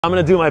I'm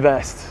gonna do my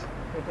best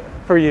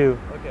for you.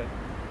 Okay.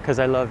 Because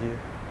I love you.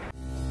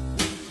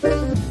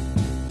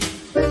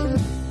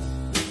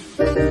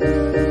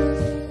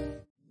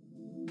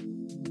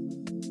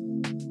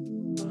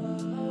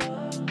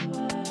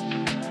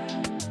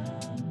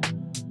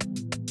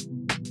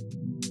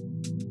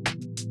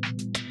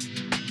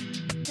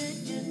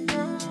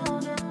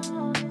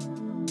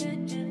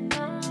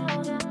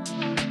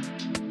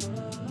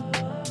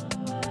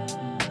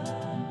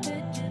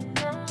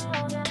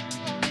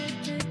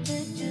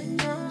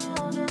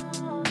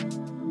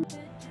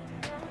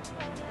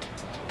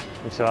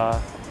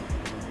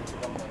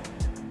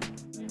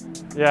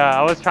 Yeah,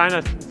 I was trying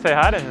to say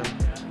hi to him.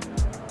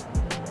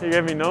 He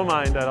gave me no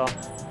mind at all.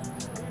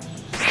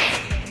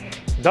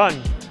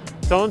 Done.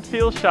 Don't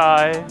feel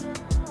shy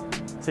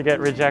to get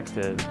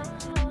rejected.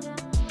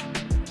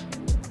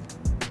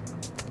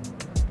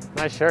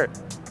 Nice shirt.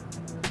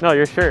 No,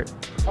 your shirt.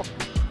 Oh.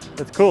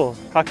 It's cool.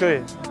 かっこいい.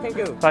 Thank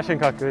you. 写真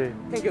かっこいい.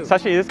 Thank you. 写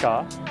真いいです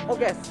か? Okay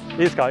です。いい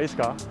ですか? いいです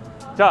か?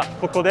 じゃあ、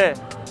ここで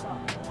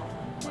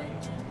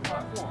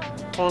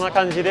こんな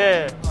感じ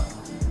で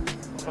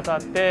立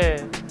っ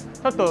て、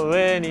ちょっと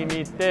上に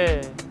見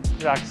て、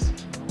リラックス。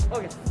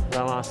OK です。ご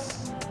ざいま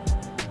す。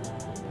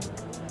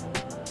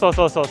そう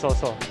そうそうそう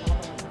そう。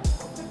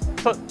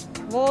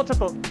もうちょっ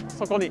と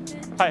そこに。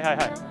はいはい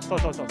はい。そう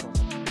そうそうそう。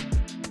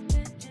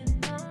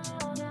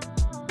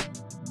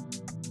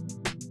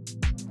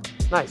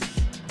Nice.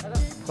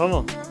 どう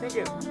も。Thank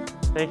you.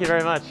 Thank you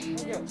very much.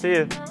 Thank you. See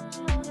you.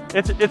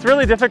 It's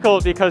really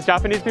difficult because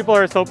Japanese people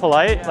are so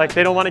polite, like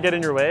they don't want to get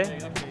in your way.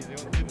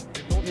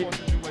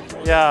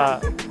 Yeah,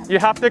 you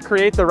have to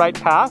create the right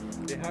path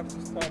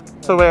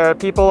so where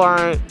people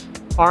aren't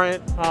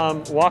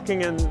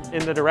walking in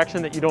the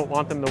direction that you don't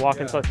want them to walk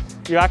in. So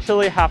you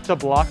actually have to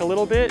block a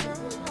little bit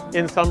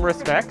in some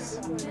respects.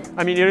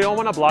 I mean, you don't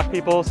want to block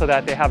people so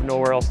that they have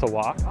nowhere else to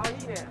walk,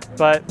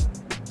 but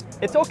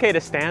it's okay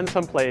to stand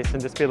someplace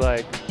and just be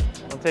like,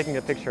 I'm taking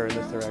a picture in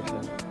this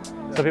direction.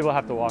 So people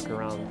have to walk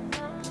around.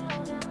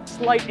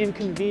 Slight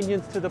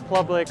inconvenience to the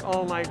public.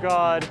 Oh my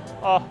God.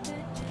 Oh.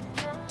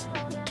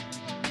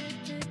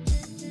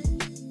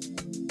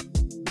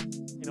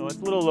 You know, it's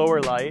a little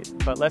lower light,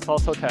 but let's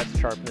also test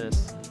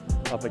sharpness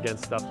up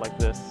against stuff like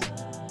this.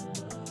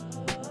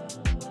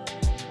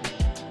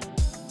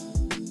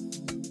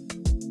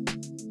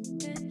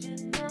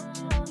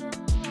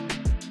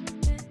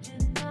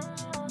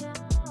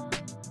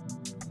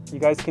 You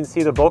guys can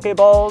see the bokeh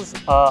balls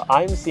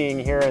I'm seeing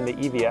here in the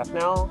EVF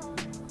now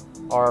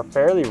are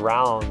fairly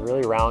round,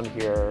 really round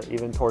here,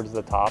 even towards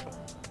the top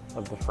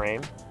of the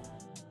frame.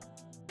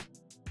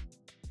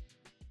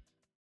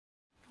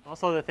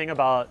 Also, the thing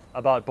about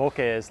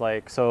bokeh is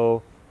like,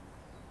 so,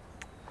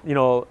 you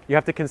know, you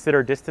have to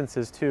consider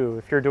distances too.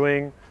 If you're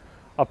doing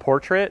a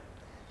portrait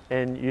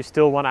and you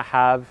still want to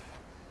have,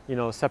 you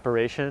know,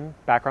 separation,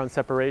 background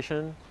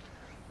separation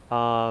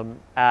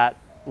at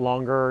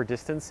longer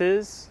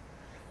distances,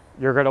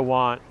 you're going to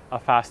want a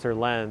faster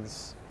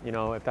lens, you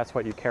know, if that's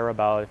what you care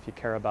about, if you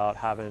care about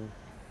having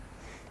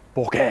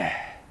bokeh.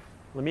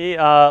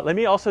 Let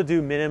me also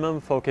do minimum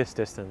focus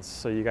distance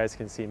so you guys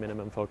can see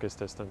minimum focus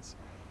distance.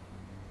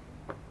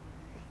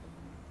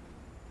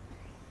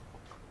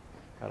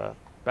 Gotta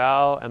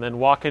bow and then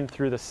walk in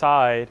through the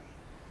side.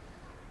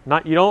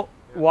 You don't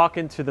walk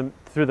into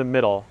through the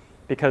middle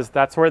because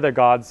that's where the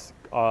God's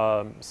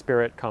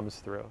spirit comes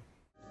through.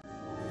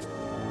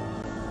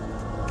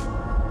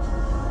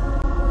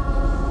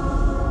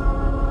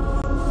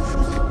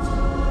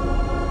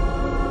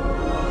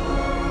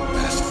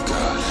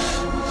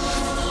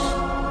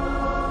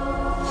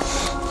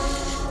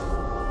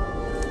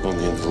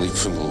 Only a leap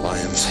from the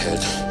lion's head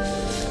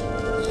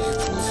will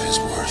prove his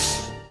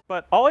worth.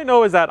 But all I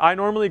know is that I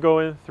normally go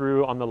in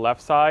through on the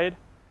left side.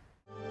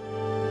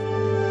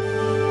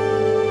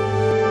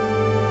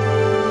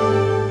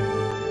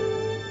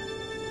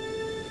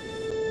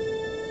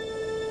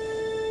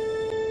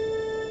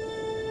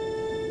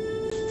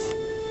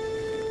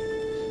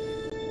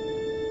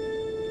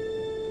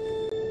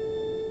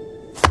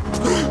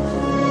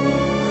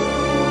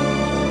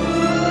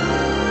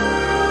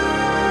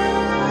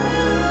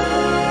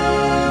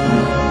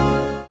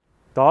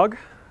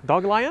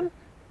 Dog lion?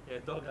 Yeah,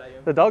 dog lion.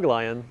 The dog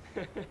lion.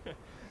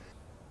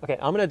 Okay,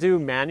 I'm gonna do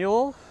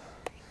manual.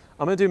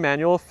 I'm gonna do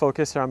manual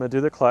focus here. I'm gonna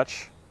do the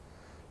clutch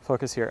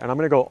focus here. And I'm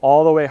gonna go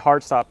all the way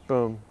hard stop,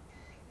 boom,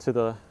 to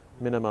the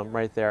minimum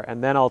right there.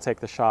 And then I'll take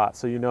the shot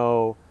so you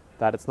know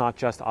that it's not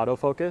just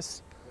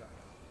autofocus.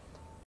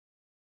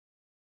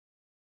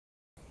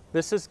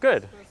 This is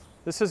good.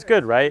 This is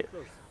good, right?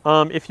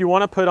 If you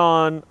wanna put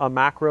on a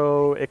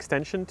macro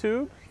extension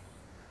tube,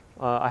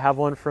 I have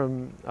one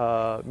from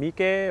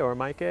Mike or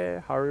Mike,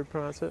 however you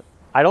pronounce it.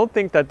 I don't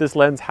think that this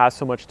lens has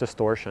so much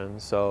distortion,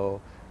 so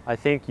I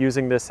think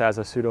using this as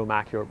a pseudo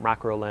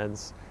macro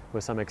lens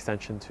with some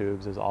extension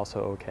tubes is also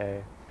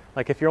okay.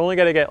 Like if you're only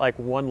gonna get like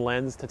one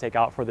lens to take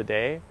out for the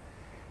day,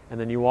 and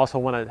then you also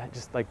wanna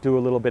just like do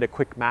a little bit of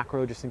quick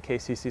macro just in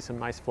case you see some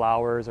nice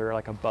flowers or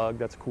like a bug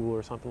that's cool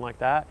or something like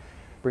that,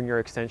 bring your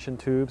extension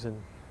tubes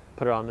and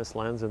put it on this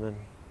lens and then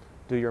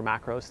do your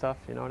macro stuff.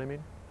 You know what I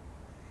mean?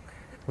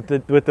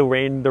 With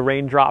the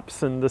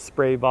raindrops and the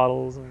spray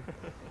bottles and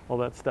all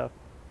that stuff.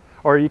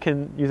 Or you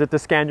can use it to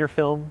scan your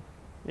film.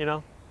 You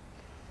know,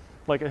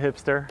 like a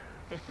hipster,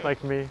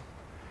 like me.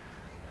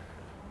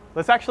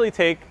 Let's actually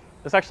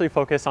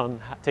focus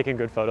on taking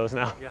good photos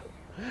now. Yeah.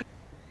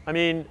 I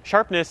mean,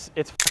 sharpness,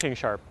 it's fucking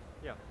sharp.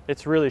 Yeah.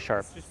 It's really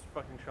sharp. It's just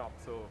fucking sharp,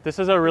 so. This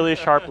is a really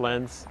sharp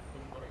lens.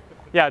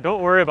 Yeah,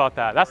 don't worry about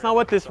that. That's not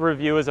what this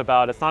review is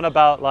about. It's not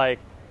about like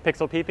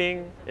pixel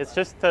peeping. It's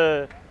just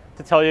to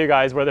tell you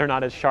guys whether or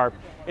not it's sharp.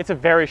 It's a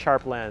very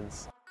sharp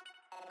lens.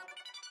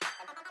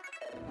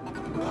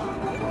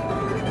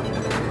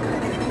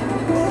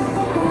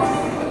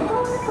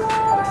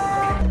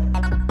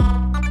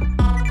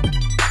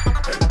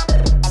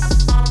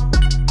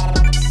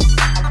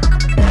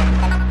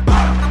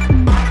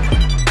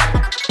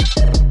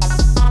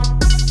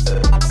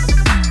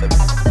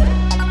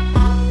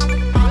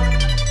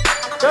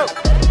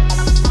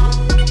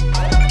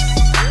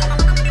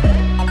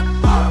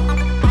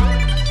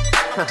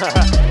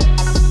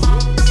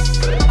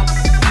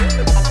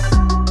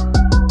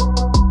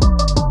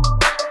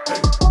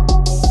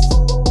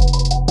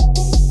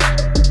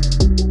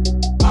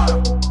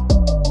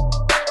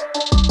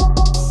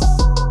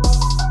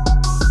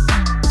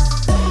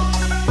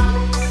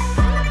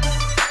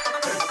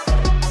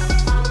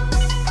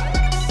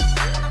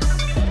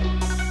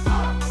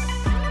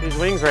 These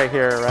wings right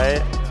here,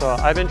 right? So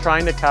I've been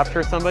trying to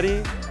capture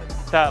somebody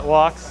that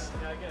walks,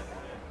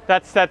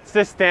 that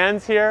just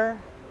stands here,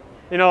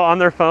 you know, on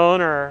their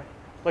phone or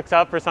looks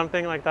up or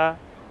something like that.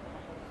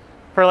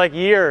 For like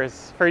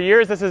years. For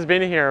years this has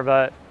been here,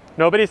 but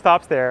nobody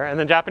stops there. And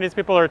then Japanese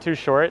people are too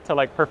short to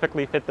like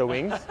perfectly fit the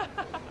wings.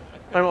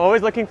 I'm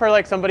always looking for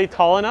like somebody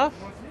tall enough,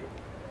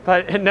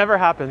 but it never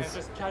happens. And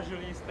just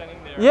casually standing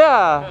there.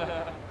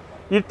 Yeah.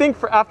 You'd think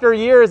after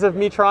years of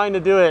me trying to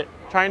do it,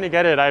 trying to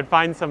get it, I'd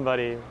find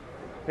somebody.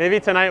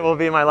 Maybe tonight will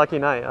be my lucky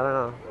night. I don't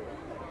know.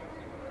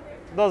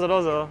 Dozo,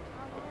 dozo.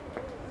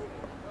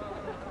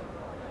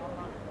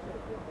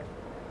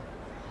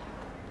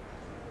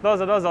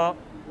 Dozo, dozo.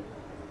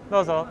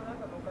 Dozo.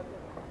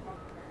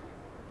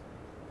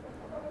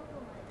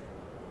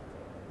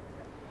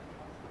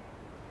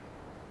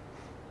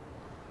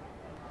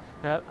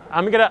 Yeah,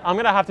 I'm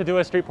gonna have to do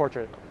a street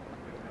portrait.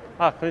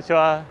 Ah,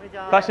 konnichiwa.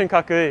 Fashion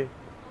kakui.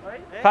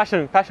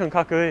 Fashion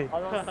kakui.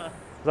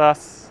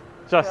 Just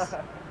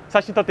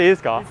写真撮っていいで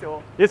すか？い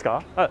いです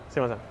か？あ、すい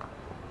ません。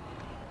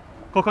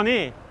ここ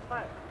に、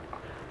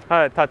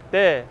はい、立っ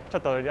て、ちょ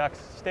っとリラック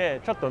スし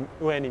て、ちょっと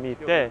上に見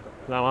て、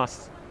ございま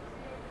す。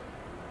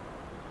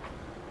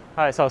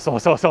はい、そう、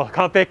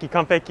完璧。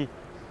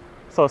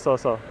そう。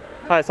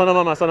はい、その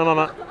まま。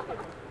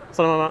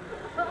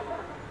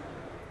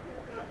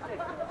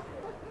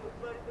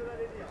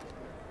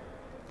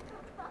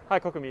は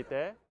い、ここ見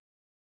て。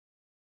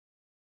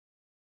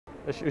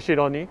よし、後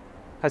ろに。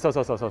はい、そう。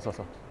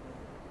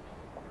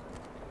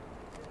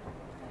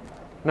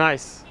ナイ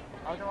ス。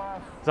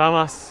ざい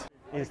ます。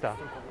インスタ。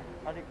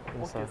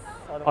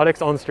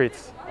Alex on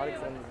streets.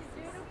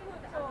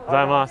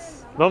 ざいま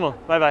す。どうも、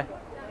バイバイ。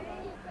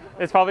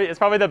It's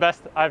probably the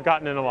best I've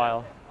gotten in a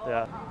while.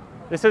 Yeah.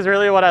 This is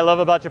really what I love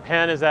about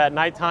Japan is that at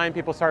nighttime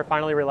people start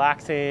finally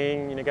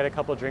relaxing, you know, get a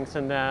couple drinks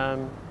in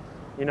them,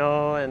 you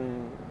know,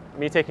 and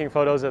me taking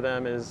photos of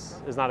them is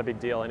not a big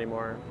deal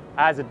anymore.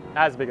 As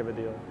big of a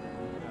deal.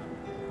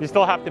 You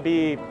still have to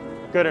be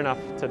good enough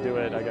to do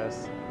it, I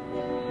guess.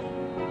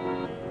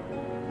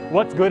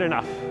 What's good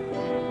enough?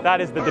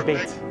 That is the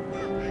debate.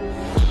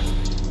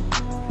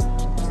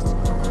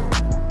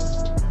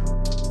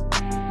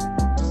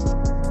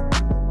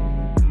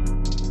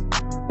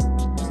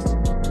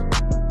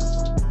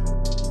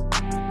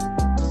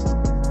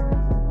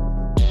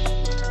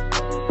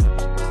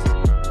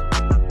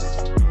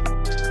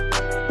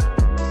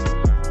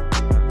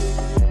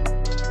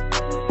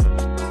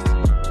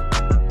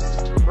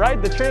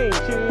 Ride the train,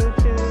 choo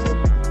choo.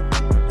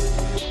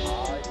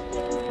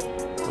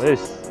 よ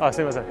し。あ、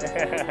すみません。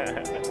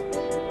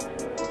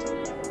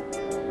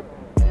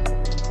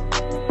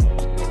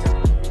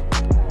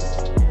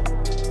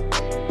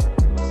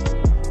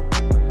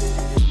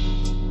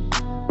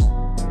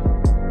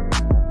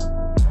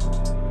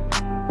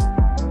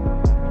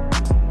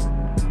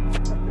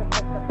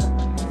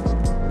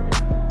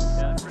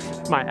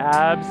My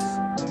abs,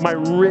 my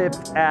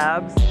ripped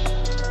abs.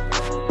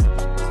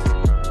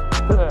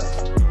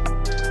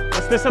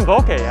 Let's do some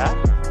bokeh, yeah?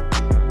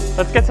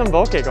 Let's get some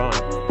bokeh going.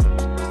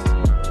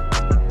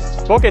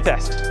 Bokeh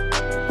test.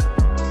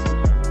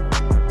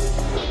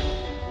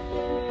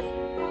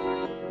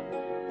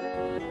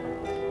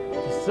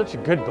 It's such a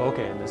good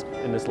bokeh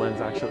in this lens,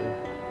 actually.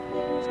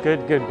 It's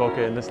good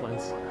bokeh in this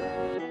lens.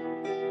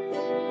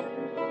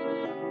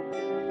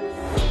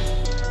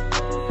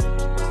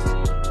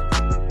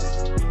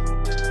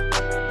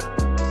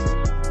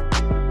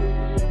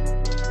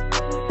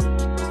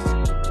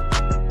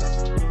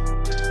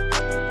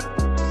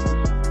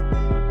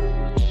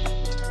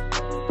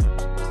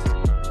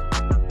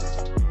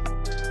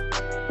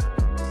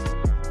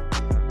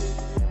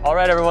 All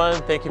right,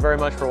 everyone, thank you very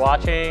much for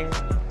watching.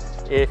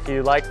 If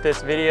you liked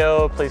this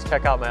video, please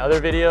check out my other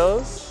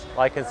videos,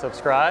 like and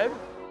subscribe.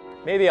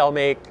 Maybe I'll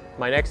make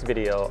my next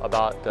video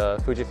about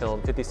the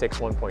Fujifilm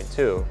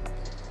 56-1.2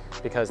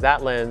 because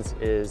that lens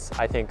is,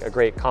 I think, a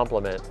great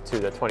complement to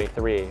the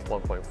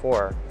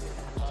 23-1.4.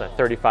 It's a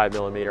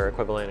 35mm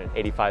equivalent and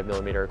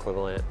 85mm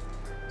equivalent.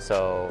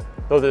 So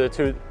those are the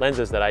two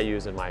lenses that I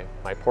use in my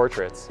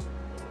portraits.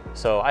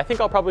 So I think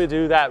I'll probably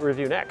do that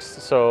review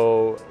next.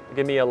 So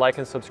give me a like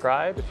and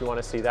subscribe if you want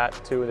to see that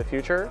too in the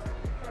future.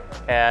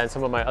 And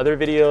some of my other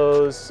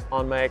videos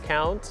on my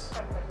account,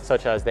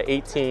 such as the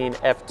 18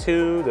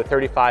 f2, the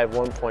 35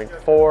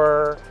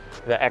 1.4,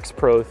 the X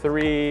Pro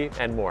 3,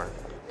 and more.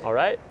 All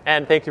right,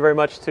 and thank you very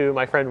much to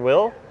my friend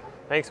Will.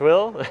 Thanks,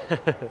 Will.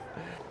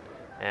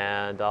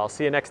 And I'll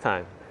see you next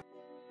time.